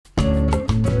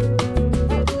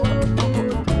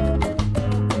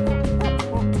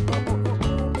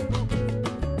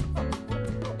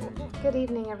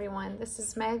this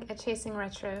is Meg at Chasing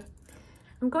Retro.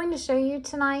 I'm going to show you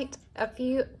tonight a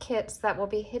few kits that will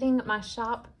be hitting my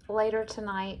shop later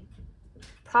tonight,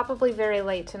 probably very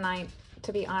late tonight,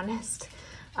 to be honest.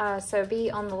 So be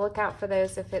on the lookout for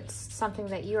those if it's something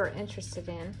that you are interested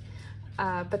in.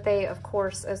 But they, of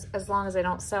course, as long as they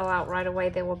don't sell out right away,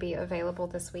 they will be available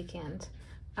this weekend.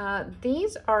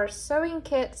 These are sewing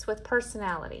kits with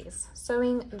personalities,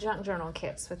 sewing junk journal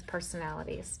kits with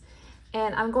personalities.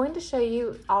 And I'm going to show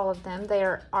you all of them.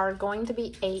 There are going to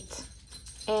be 8,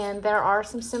 and there are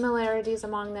some similarities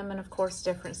among them and of course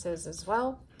differences as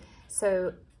well.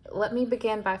 So let me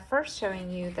begin by first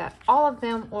showing you that all of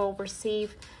them will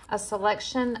receive a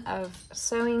selection of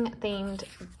sewing themed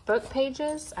book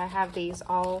pages. I have these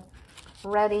all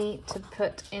ready to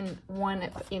put in one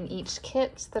in each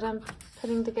kit that I'm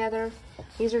putting together.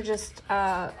 These are just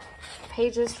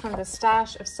pages from the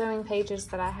stash of sewing pages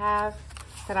that I have,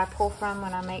 that I pull from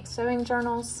when I make sewing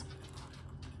journals.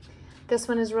 This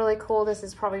one is really cool. This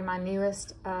is probably my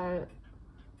newest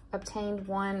obtained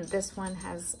one. This one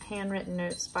has handwritten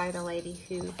notes by the lady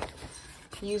who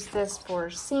used this for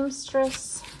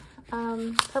seamstress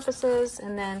purposes.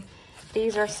 And then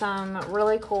these are some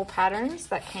really cool patterns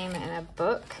that came in a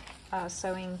book,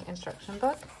 sewing instruction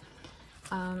book.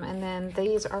 And then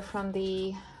these are from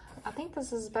the, I think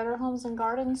this is Better Homes and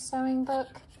Gardens sewing book.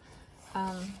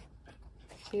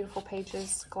 Beautiful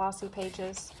pages, glossy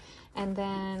pages. And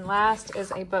then last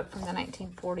is a book from the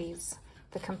 1940s,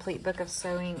 the complete book of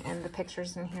sewing, and the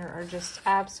pictures in here are just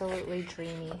absolutely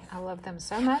dreamy. I love them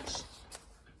so much.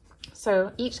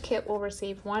 So each kit will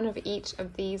receive one of each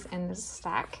of these in this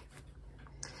stack.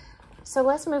 So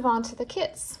let's move on to the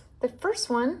kits. The first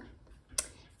one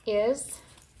is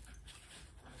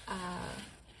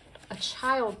a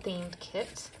child-themed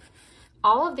kit.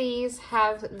 All of these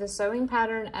have the sewing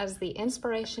pattern as the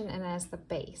inspiration and as the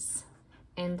base.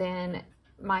 And then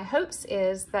my hopes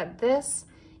is that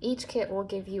each kit will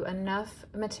give you enough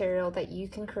material that you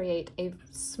can create a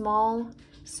small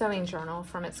sewing journal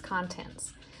from its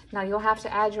contents. Now you'll have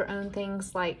to add your own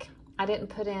things, like I didn't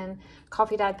put in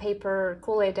coffee dyed paper,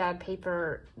 Kool-Aid dyed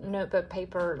paper, notebook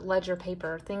paper, ledger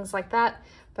paper, things like that.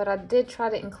 But I did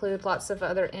try to include lots of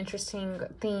other interesting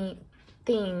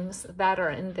themes that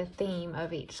are in the theme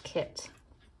of each kit.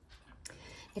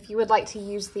 If you would like to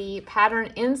use the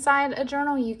pattern inside a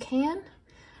journal, you can,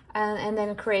 and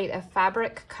then create a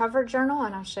fabric cover journal,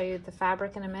 and I'll show you the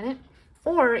fabric in a minute.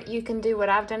 Or you can do what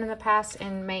I've done in the past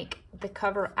and make the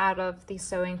cover out of the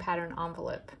sewing pattern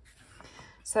envelope.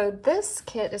 So this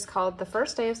kit is called The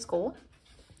First Day of School,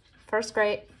 first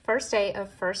day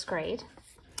of first grade.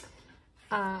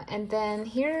 And then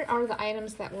here are the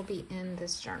items that will be in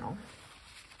this journal.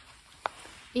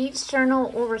 Each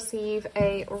journal will receive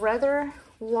a rather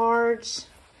large,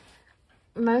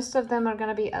 most of them are going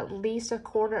to be at least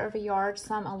 1/4 of a yard,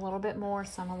 some a little bit more,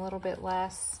 some a little bit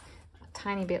less, a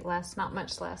tiny bit less, not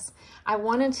much less. I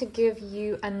wanted to give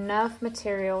you enough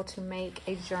material to make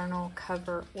a journal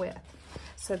cover with.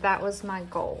 So that was my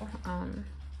goal.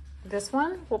 This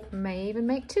one may even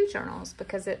make 2 journals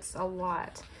because it's a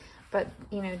lot. But,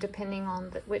 you know, depending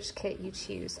on which kit you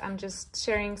choose. I'm just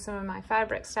sharing some of my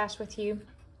fabric stash with you.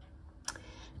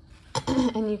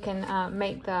 And you can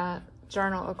make the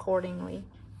journal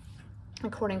according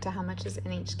to how much is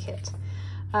in each kit.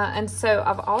 And so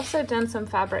I've also done some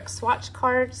fabric swatch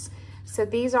cards. So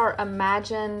these are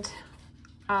imagined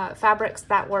fabrics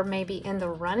that were maybe in the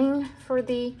running for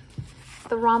the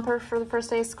romper for the first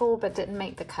day of school, but didn't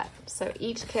make the cut. So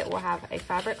each kit will have a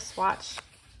fabric swatch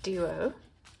duo.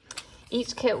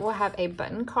 Each kit will have a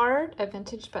button card, a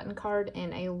vintage button card,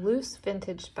 and a loose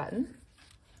vintage button.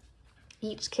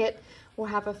 Each kit will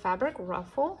have a fabric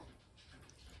ruffle.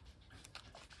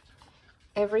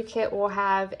 Every kit will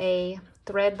have a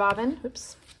thread bobbin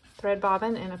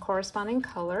in a corresponding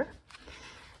color.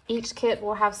 Each kit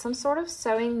will have some sort of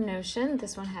sewing notion.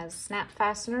 This one has snap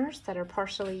fasteners that are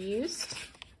partially used.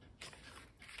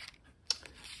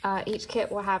 Each kit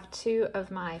will have 2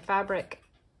 of my fabric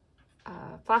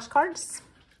flashcards.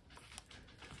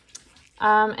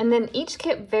 And then each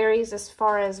kit varies as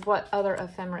far as what other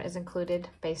ephemera is included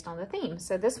based on the theme.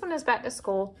 So this one is back to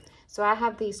school. So I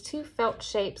have these 2 felt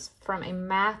shapes from a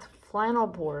math flannel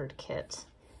board kit.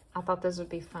 I thought those would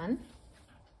be fun.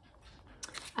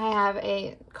 I have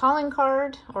a calling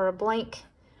card, or a blank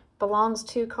belongs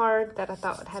to card that I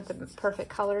thought had the perfect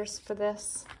colors for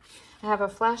this. I have a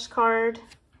flashcard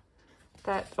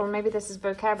or maybe this is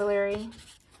vocabulary.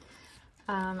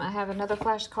 I have another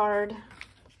flashcard.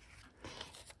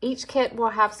 Each kit will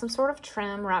have some sort of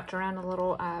trim wrapped around a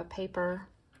little paper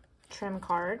trim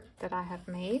card that I have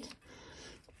made.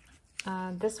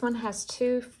 This one has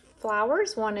 2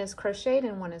 flowers. One is crocheted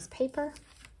and one is paper.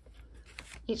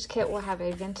 Each kit will have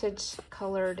a vintage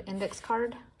colored index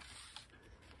card.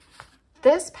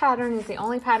 This pattern is the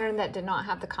only pattern that did not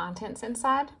have the contents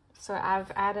inside, so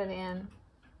I've added in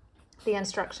the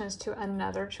instructions to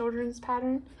another children's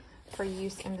pattern for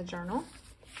use in the journal.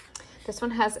 This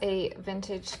one has a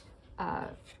vintage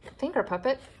finger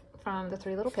puppet from the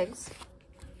Three Little Pigs.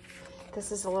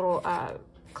 This is a little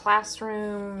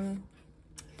classroom,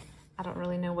 I don't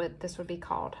really know what this would be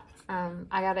called.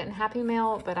 I got it in Happy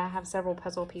Mail, but I have several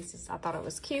puzzle pieces. I thought it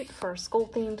was cute for a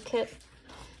school-themed kit.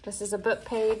 This is a book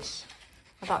page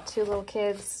about two little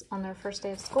kids on their first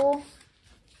day of school.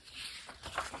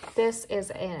 This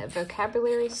is a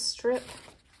vocabulary strip.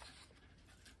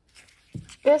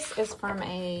 This is from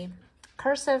a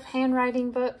cursive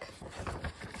handwriting book.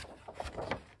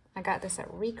 I got this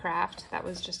at Recraft. That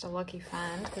was just a lucky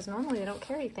find because normally they don't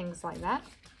carry things like that.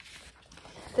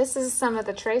 This is some of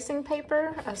the tracing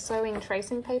paper, a sewing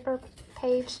tracing paper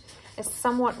page. It's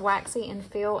somewhat waxy in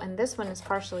feel, and this one is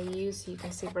partially used, so you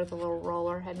can see where the little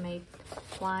roller had made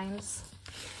lines.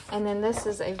 And then this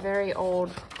is a very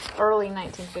old, early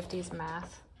 1950s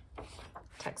math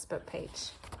textbook page.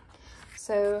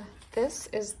 So this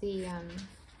is this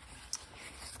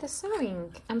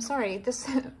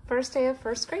first day of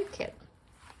first grade kit.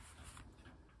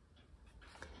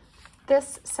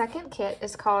 This second kit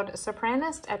is called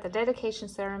Sopranist at the Dedication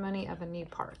Ceremony of a New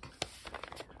Park.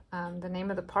 The name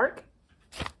of the park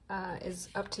is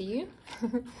up to you.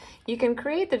 You can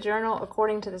create the journal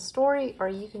according to the story, or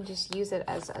you can just use it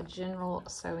as a general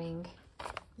sewing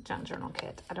junk journal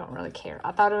kit. I don't really care.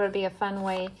 I thought it would be a fun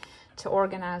way to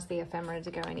organize the ephemera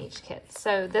to go in each kit.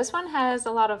 So this one has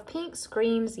a lot of pinks,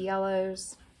 greens,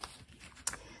 yellows.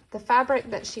 The fabric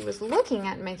that she was looking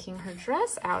at making her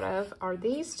dress out of are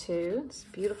these two. It's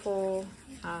beautiful,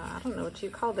 I don't know what you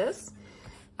call this.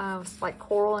 It's like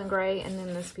coral and gray, and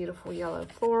then this beautiful yellow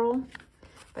floral.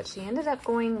 But she ended up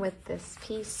going with this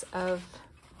piece of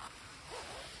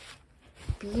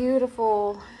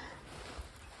beautiful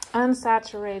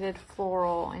unsaturated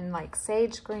floral in like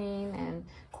sage green and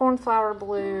cornflower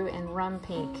blue and rum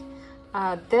pink.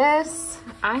 I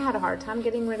had a hard time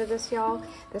getting rid of this, y'all.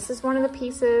 This is one of the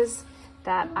pieces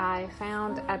that I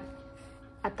found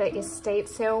at the estate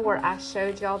sale where I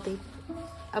showed y'all the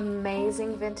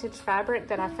amazing vintage fabric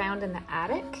that I found in the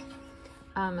attic.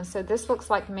 So this looks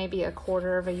like maybe a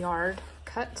 1/4 of a yard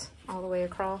cut all the way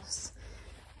across.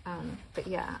 But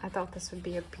yeah, I thought this would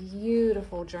be a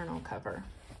beautiful journal cover.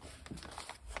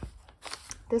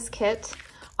 This kit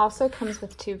also comes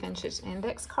with 2 vintage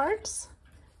index cards,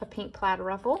 a pink plaid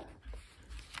ruffle,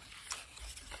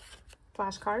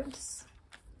 flashcards,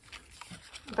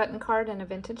 button card, and a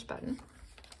vintage button.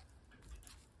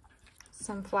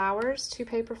 Some flowers, 2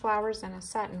 paper flowers and a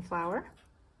satin flower.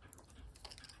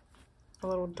 A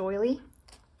little doily,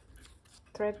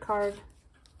 thread card,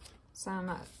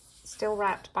 some still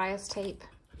wrapped bias tape,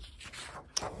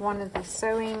 one of the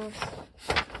sewing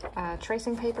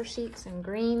tracing paper sheets in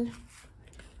green.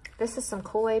 This is some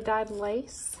Kool-Aid dyed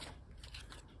lace,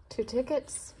 2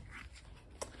 tickets.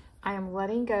 I am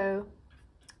letting go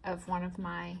of one of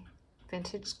my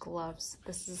vintage gloves.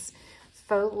 This is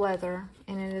faux leather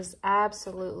and it is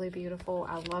absolutely beautiful.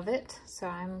 I love it. So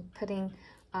I'm putting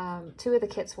 2 of the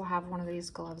kits will have one of these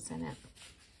gloves in it.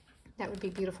 That would be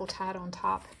beautiful tied on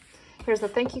top. Here's a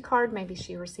thank you card. Maybe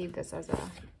she received this as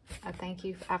a thank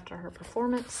you after her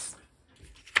performance.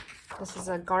 This is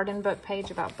a garden book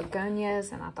page about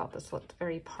begonias, and I thought this looked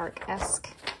very park-esque.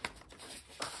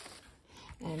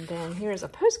 And then here's a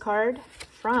postcard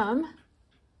from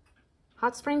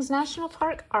Hot Springs National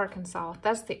Park, Arkansas.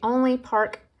 That's the only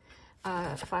park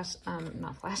not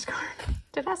flashcard.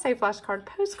 Did I say flashcard?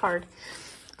 Postcard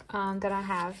that I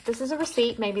have. This is a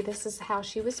receipt. Maybe this is how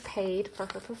she was paid for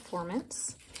her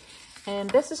performance. And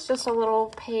this is just a little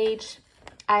page.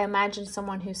 I imagine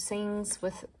someone who sings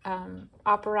with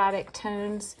operatic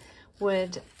tones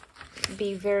would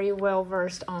be very well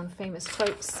versed on famous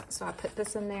quotes. So I put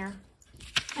this in there.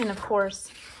 And of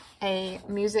course, a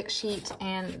music sheet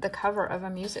and the cover of a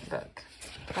music book.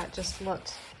 That just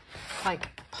looked like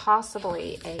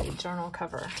possibly a journal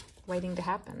cover waiting to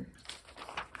happen.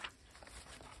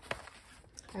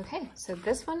 Okay, so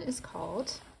this one is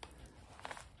called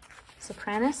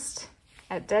Sopranist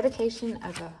at Dedication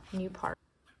of a New Park.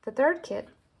 The third kit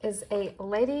is a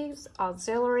Ladies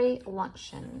Auxiliary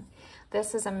Luncheon.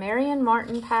 This is a Marion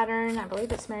Martin pattern. I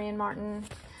believe it's Marion Martin.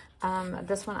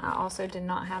 This one I also did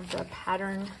not have the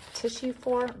pattern tissue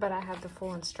for, but I have the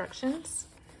full instructions.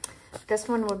 This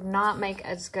one would not make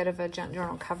as good of a junk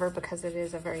journal cover because it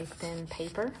is a very thin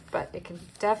paper, but it can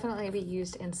definitely be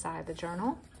used inside the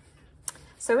journal.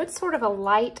 So it's sort of a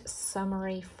light,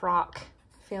 summery frock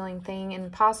feeling thing,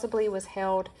 and possibly was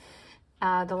held,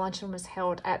 the luncheon was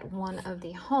held at one of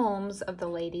the homes of the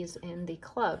ladies in the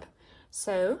club.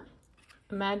 So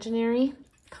imaginary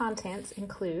contents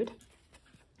include,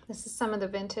 this is some of the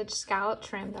vintage scallop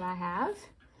trim that I have,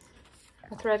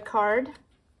 a thread card,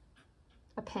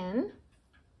 a pin,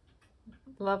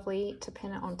 lovely to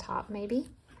pin it on top maybe.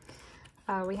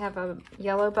 We have a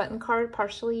yellow button card,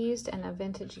 partially used, and a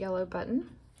vintage yellow button.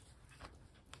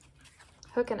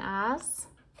 Hook and eyes.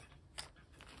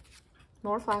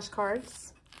 More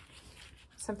flashcards.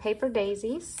 Some paper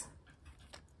daisies.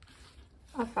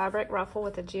 A fabric ruffle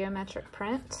with a geometric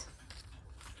print.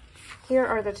 Here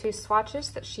are the two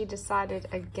swatches that she decided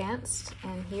against,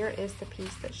 and here is the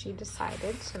piece that she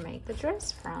decided to make the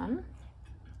dress from.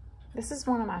 This is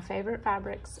one of my favorite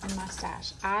fabrics in my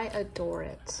stash. I adore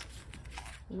it.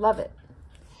 Love it.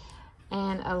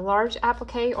 And a large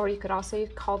applique, or you could also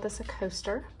call this a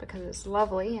coaster because it's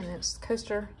lovely and it's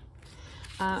coaster.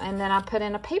 And then I put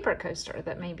in a paper coaster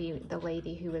that maybe the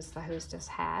lady who was the hostess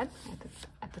had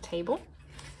at the table.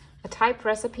 A typed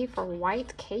recipe for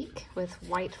white cake with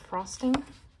white frosting,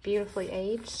 beautifully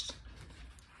aged.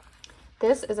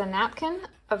 This is a napkin,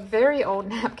 a very old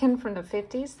napkin from the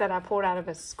 50s that I pulled out of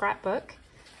a scrapbook.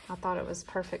 I thought it was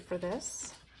perfect for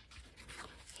this.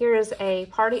 Here is a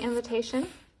party invitation,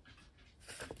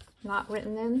 not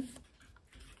written in.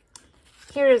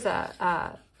 Here is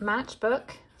a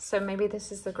matchbook. So maybe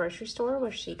this is the grocery store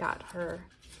where she got her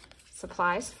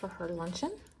supplies for her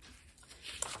luncheon.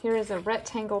 Here is a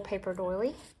rectangle paper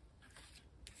doily.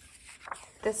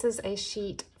 This is a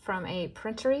sheet from a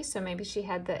printery, so maybe she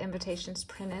had the invitations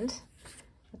printed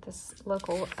at this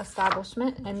local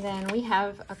establishment. And then we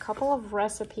have a couple of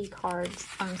recipe cards,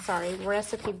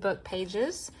 recipe book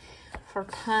pages for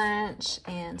punch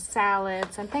and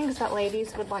salads and things that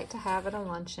ladies would like to have at a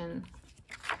luncheon.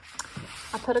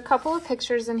 I put a couple of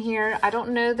pictures in here. I don't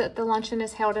know that the luncheon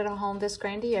is held at a home this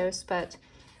grandiose, but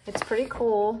it's pretty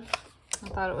cool. I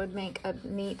thought it would make a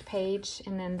neat page.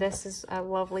 And then this is a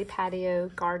lovely patio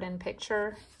garden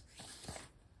picture.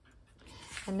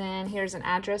 And then here's an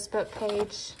address book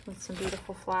page with some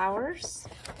beautiful flowers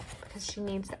because she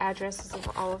needs the addresses of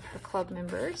all of her club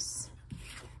members.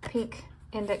 Pink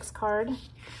index card.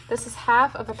 This is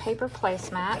half of a paper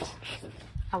placemat.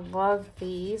 I love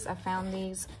these. I found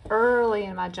these early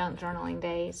in my junk journaling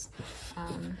days.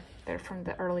 They're from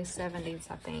the early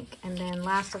 70s, I think. And then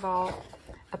last of all,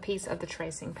 a piece of the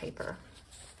tracing paper.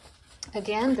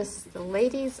 Again, this is the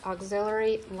Ladies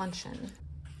Auxiliary Luncheon.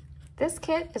 This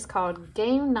kit is called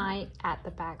Game Night at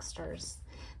the Baxters.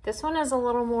 This one is a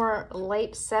little more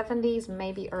late 70s,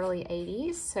 maybe early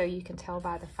 80s, so you can tell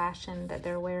by the fashion that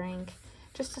they're wearing.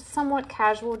 Just a somewhat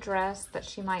casual dress that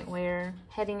she might wear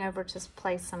heading over to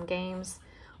play some games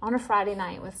on a Friday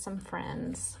night with some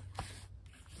friends.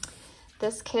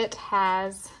 This kit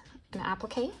has an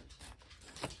applique,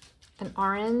 an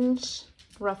orange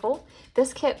ruffle.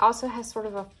 This kit also has sort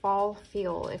of a fall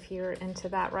feel if you're into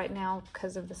that right now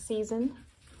because of the season.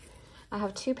 I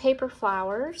have two paper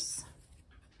flowers,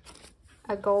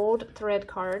 a gold thread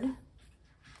card,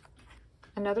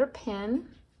 another pin,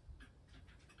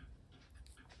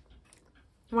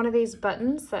 one of these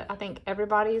buttons that I think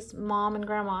everybody's mom and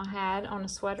grandma had on a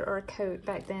sweater or a coat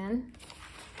back then,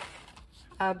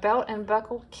 a belt and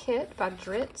buckle kit by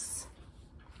Dritz,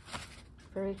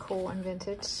 very cool and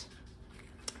vintage.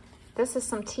 This is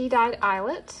some tea-dyed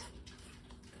eyelet,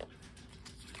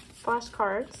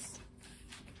 flashcards,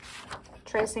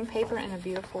 tracing paper in a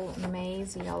beautiful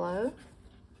maize yellow,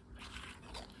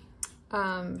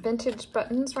 vintage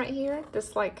buttons right here.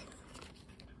 This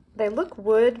they look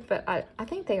wood, but I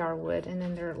think they are wood, and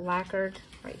then they're lacquered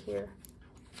right here.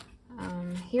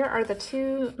 Here are the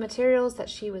two materials that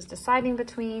she was deciding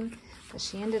between, but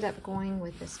she ended up going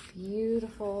with this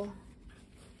beautiful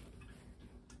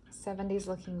 70s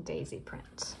looking daisy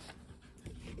print.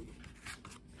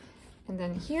 And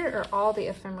then here are all the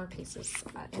ephemera pieces.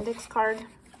 Index card,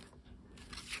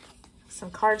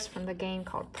 some cards from the game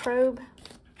called Probe,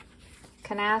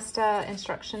 canasta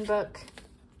instruction book,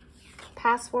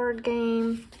 password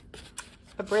game,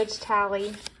 a bridge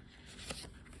tally,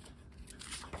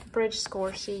 bridge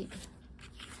score sheet.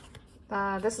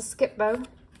 This is Skip Bow,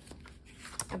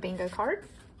 a bingo card.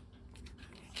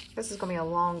 This is gonna be a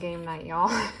long game night,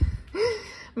 y'all.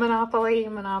 Monopoly.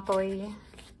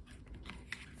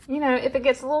 You know, if it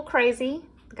gets a little crazy,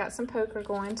 got some poker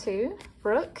going too.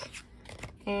 Rook,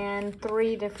 and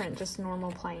 3 different just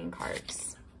normal playing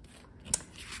cards.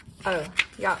 Oh,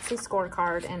 Yahtzee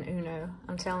scorecard and Uno.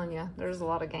 I'm telling you, there's a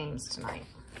lot of games tonight.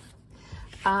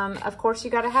 Of course,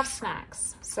 you got to have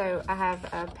snacks. So I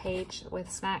have a page with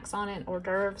snacks on it, hors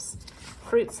d'oeuvres,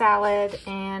 fruit salad,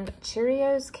 and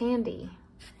Cheerios candy.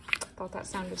 Thought that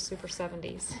sounded super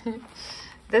 70s.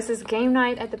 This is game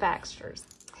night at the Baxters.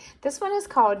 This one is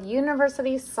called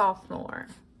University Sophomore.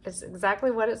 It's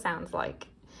exactly what it sounds like.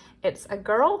 It's a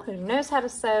girl who knows how to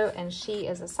sew, and she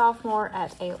is a sophomore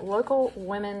at a local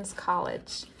women's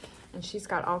college. And she's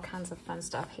got all kinds of fun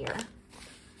stuff here.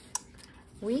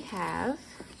 We have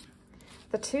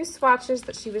the two swatches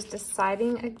that she was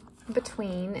deciding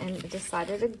between and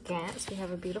decided against. We have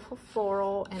a beautiful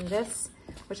floral and this,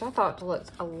 which I thought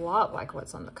looked a lot like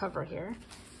what's on the cover here.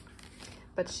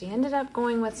 But she ended up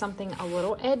going with something a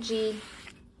little edgy.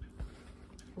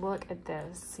 Look at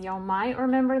this. Y'all might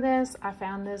remember this. I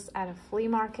found this at a flea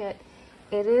market.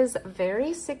 It is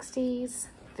very 60s,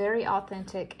 very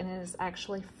authentic, and it is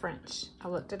actually French. I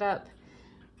looked it up.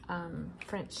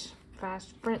 French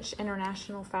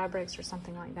International Fabrics or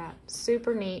something like that.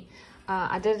 Super neat.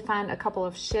 I did find a couple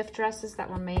of shift dresses that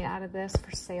were made out of this for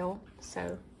sale.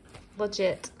 So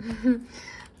legit.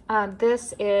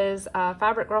 This is a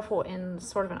fabric ruffle in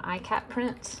sort of an eye-cap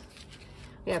print.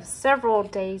 We have several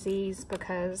daisies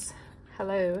because,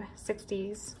 hello,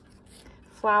 60s,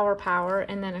 flower power,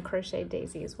 and then a crocheted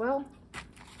daisy as well.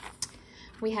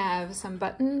 We have some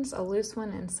buttons, a loose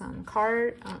one, and some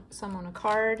on a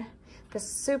card. This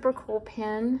super cool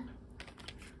pin,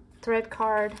 thread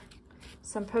card,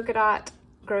 some polka dot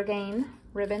grosgrain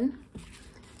ribbon,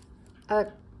 a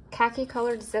khaki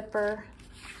colored zipper,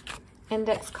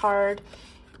 index card.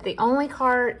 The only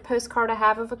postcard I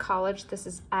have of a college, this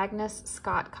is Agnes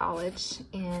Scott College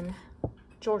in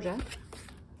Georgia.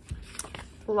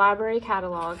 Library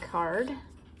catalog card,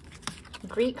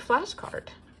 Greek flashcard.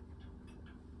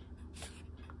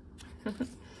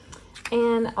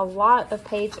 And a lot of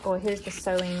here's the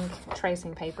sewing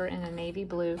tracing paper in a navy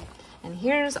blue. And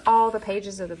here's all the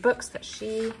pages of the books that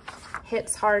she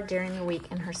hits hard during the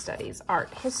week in her studies. Art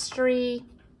history.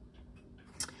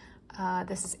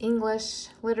 This is English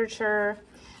literature.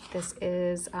 This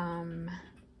is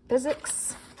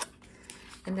physics.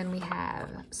 And then we have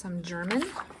some German,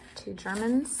 2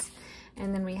 Germans.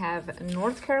 And then we have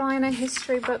North Carolina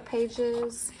history book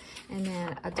pages. And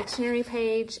then a dictionary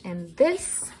page. And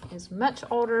this is much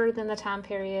older than the time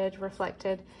period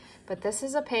reflected. But this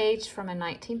is a page from a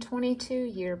 1922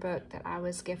 yearbook that I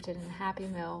was gifted in a Happy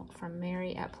Meal from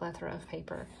Mary at Plethora of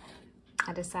Paper.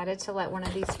 I decided to let one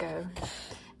of these go.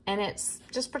 And it's,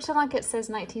 just pretend like it says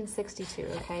 1962,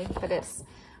 okay? But it's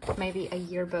maybe a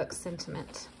yearbook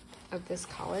sentiment of this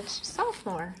college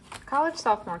sophomore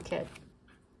kid.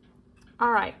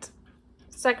 All right,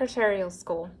 Secretarial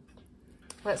School.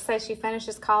 Let's say she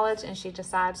finishes college and she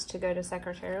decides to go to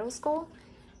Secretarial School.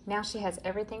 Now she has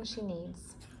everything she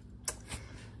needs.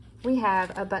 We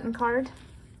have a button card,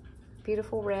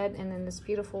 beautiful red, and then this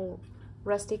beautiful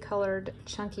rusty colored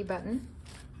chunky button.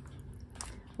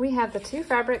 We have the 2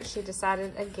 fabrics she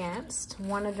decided against.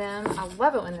 One of them, I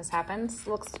love it when this happens,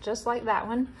 looks just like that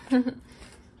one.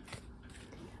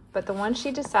 But the one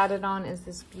she decided on is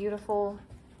this beautiful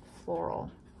floral.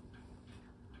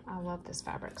 I love this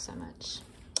fabric so much.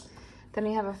 Then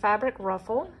we have a fabric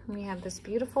ruffle. We have this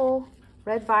beautiful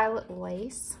red violet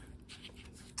lace,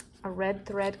 a red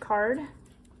thread card,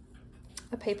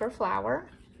 a paper flower,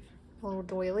 a little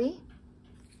doily,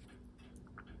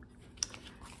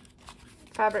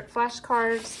 fabric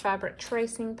flashcards, fabric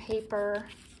tracing paper,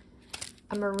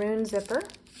 a maroon zipper,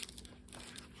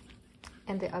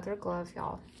 and the other glove,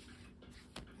 y'all.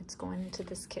 It's going into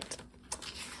this kit.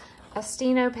 A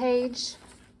steno page,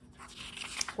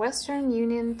 Western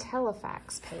Union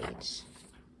telefax page,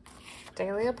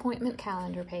 daily appointment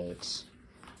calendar page,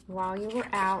 while you were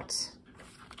out,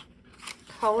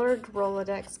 colored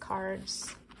Rolodex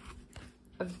cards,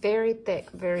 a very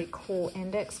thick, very cool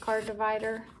index card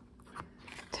divider,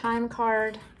 time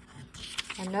card,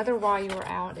 another while you were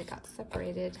out, it got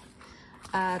separated,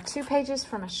 2 pages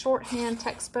from a shorthand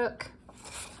textbook,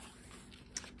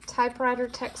 typewriter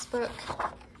textbook,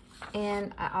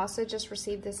 and I also just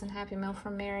received this in Happy Meal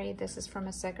from Mary. This is from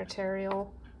a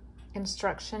secretarial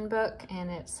instruction book, and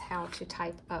it's how to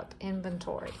type up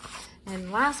inventory.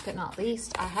 And last but not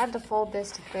least, I had to fold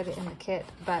this to fit it in the kit,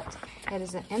 but it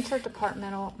is an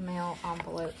interdepartmental mail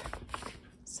envelope.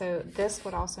 So this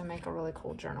would also make a really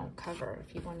cool journal cover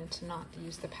if you wanted to not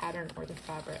use the pattern or the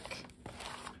fabric.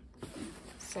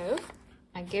 So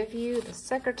I give you the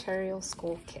Secretarial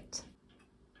School kit.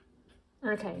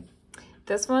 Okay,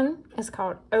 this one is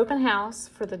called Open House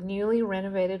for the Newly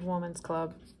Renovated Women's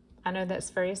Club. I know that's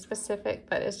very specific,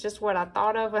 but it's just what I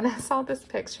thought of when I saw this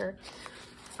picture.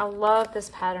 I love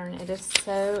this pattern. It is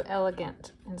so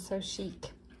elegant and so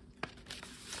chic.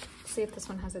 Let's see if this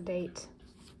one has a date.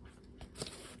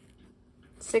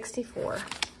 64.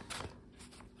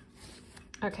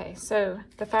 Okay, so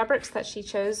the fabrics that she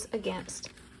chose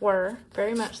against were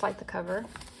very much like the cover,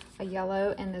 a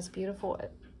yellow and this beautiful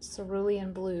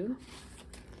cerulean blue.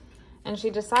 And she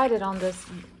decided on this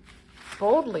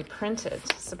boldly printed,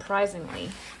 surprisingly,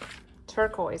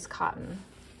 turquoise cotton,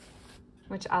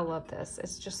 which I love this.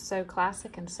 It's just so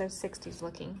classic and so 60s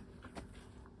looking.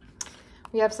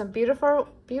 We have some beautiful,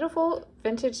 beautiful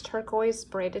vintage turquoise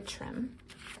braided trim,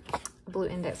 a blue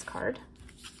index card,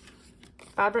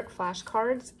 fabric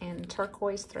flashcards and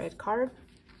turquoise thread card,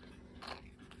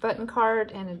 button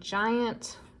card and a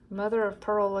giant mother of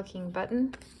pearl looking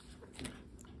button,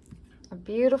 a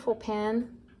beautiful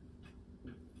pen.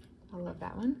 I love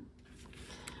that one.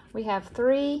 We have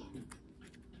 3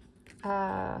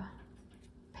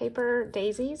 paper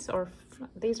daisies, or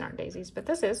these aren't daisies, but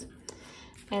this is.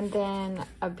 And then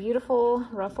a beautiful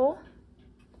ruffle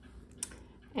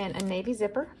and a navy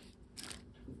zipper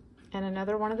and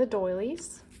another one of the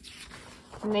doilies,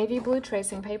 navy blue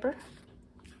tracing paper,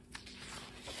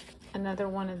 another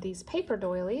one of these paper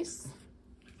doilies,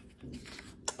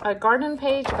 a garden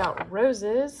page about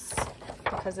roses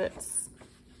because it's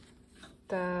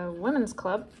the women's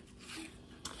club.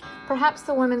 Perhaps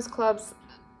the women's club's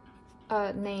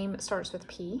name starts with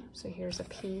P, so here's a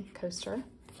P coaster.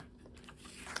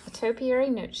 A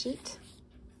topiary note sheet,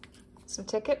 some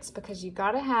tickets because you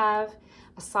gotta have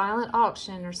a silent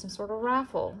auction or some sort of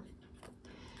raffle.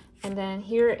 And then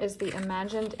here is the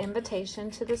imagined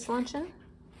invitation to this luncheon,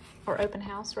 or open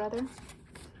house rather.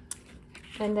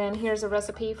 And then here's a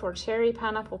recipe for cherry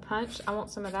pineapple punch. I want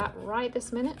some of that right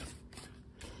this minute.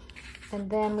 And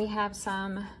then we have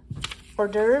some hors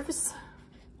d'oeuvres,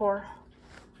 or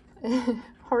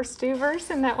horse duvers,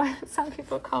 isn't that what some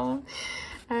people call them?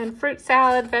 And fruit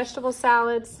salad, vegetable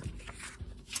salads.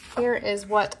 Here is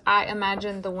what I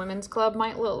imagine the women's club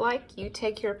might look like. You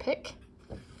take your pick.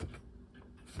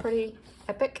 Pretty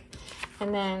epic.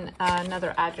 And then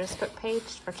another address book page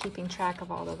for keeping track of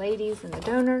all the ladies and the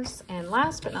donors. And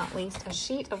last but not least, a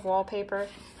sheet of wallpaper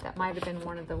that might have been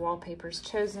one of the wallpapers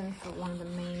chosen for one of the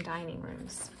main dining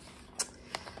rooms.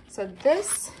 So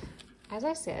this, as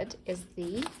I said, is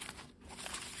the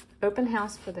open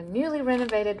house for the newly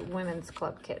renovated women's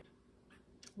club kit.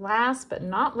 Last but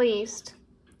not least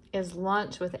is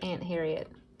lunch with Aunt Harriet.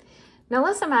 Now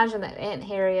let's imagine that Aunt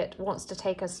Harriet wants to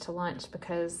take us to lunch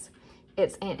because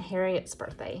it's Aunt Harriet's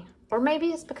birthday. Or maybe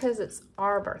it's because it's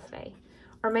our birthday.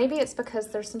 Or maybe it's because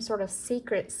there's some sort of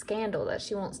secret scandal that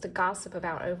she wants to gossip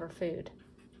about over food.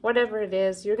 Whatever it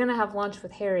is, you're gonna have lunch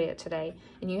with Harriet today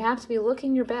and you have to be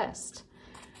looking your best.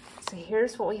 So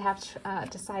here's what we have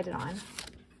decided on.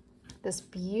 This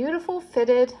beautiful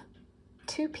fitted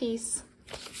 2-piece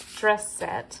dress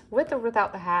set with or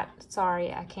without the hat.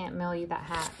 Sorry, I can't mail you that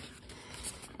hat.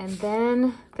 And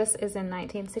then this is in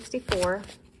 1964,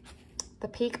 the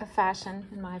peak of fashion,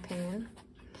 in my opinion.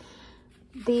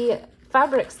 The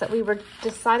fabrics that we were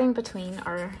deciding between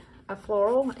are a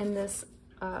floral and this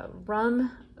raw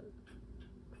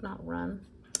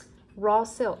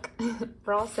silk,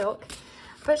 raw silk.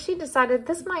 But she decided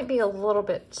this might be a little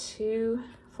bit too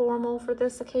formal for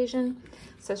this occasion.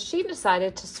 So she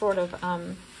decided to sort of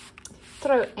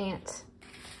throw Aunt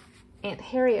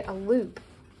Harriet a loop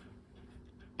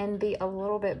and be a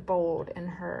little bit bold in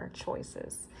her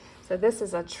choices. So this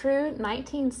is a true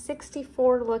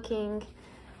 1964 looking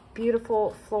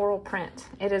beautiful floral print.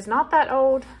 It is not that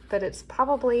old, but it's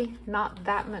probably not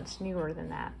that much newer than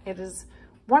that. It is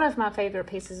one of my favorite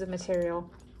pieces of material.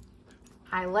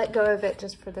 I let go of it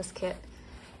just for this kit.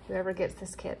 Whoever gets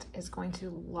this kit is going to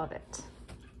love it.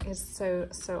 It's so,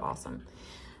 so awesome.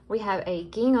 We have a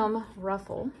gingham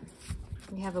ruffle.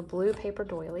 We have a blue paper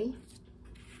doily.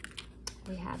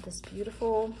 We have this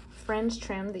beautiful fringe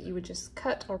trim that you would just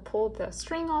cut or pull the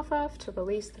string off of to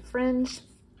release the fringe.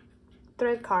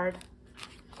 Thread card.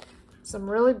 Some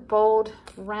really bold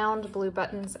round blue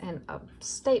buttons and a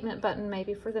statement button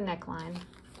maybe for the neckline.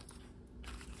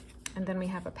 And then we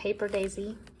have a paper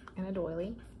daisy and a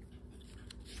doily.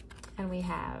 And we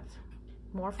have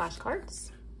more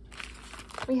flashcards.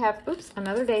 We have, oops,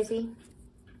 another daisy.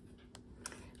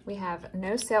 We have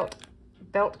no silk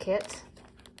belt kit,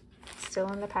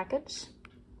 still in the package.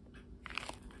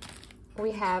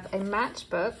 We have a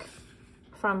matchbook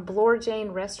from Blore Jane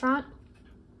Restaurant.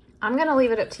 I'm gonna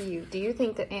leave it up to you. Do you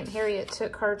think that Aunt Harriet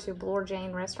took her to Blore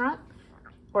Jane Restaurant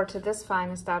or to this fine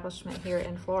establishment here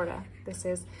in Florida? This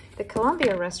is the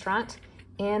Columbia Restaurant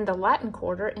in the Latin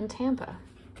Quarter in Tampa.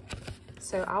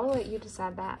 So I'll let you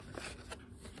decide that.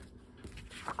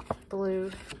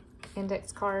 Blue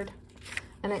index card.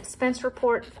 an expense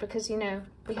report because, you know,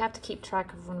 we have to keep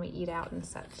track of when we eat out and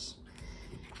such.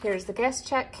 Here's the guest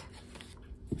check.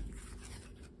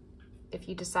 If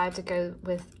you decide to go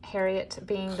with Harriet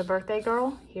being the birthday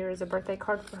girl, here is a birthday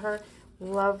card for her.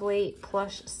 Lovely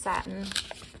plush satin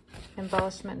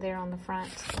embellishment there on the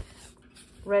front.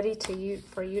 Ready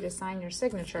for you to sign your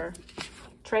signature.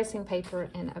 Tracing paper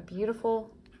and a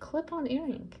beautiful clip-on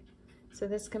earring. So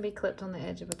this can be clipped on the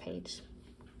edge of a page.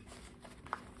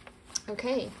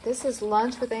 Okay, this is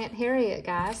Lunch with Aunt Harriet,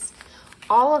 guys.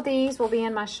 All of these will be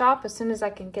in my shop as soon as I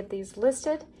can get these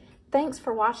listed. Thanks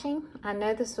for watching. I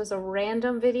know this was a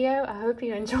random video. I hope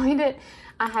you enjoyed it.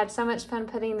 I had so much fun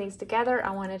putting these together.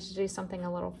 I wanted to do something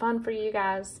a little fun for you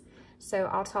guys. So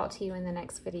I'll talk to you in the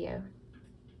next video.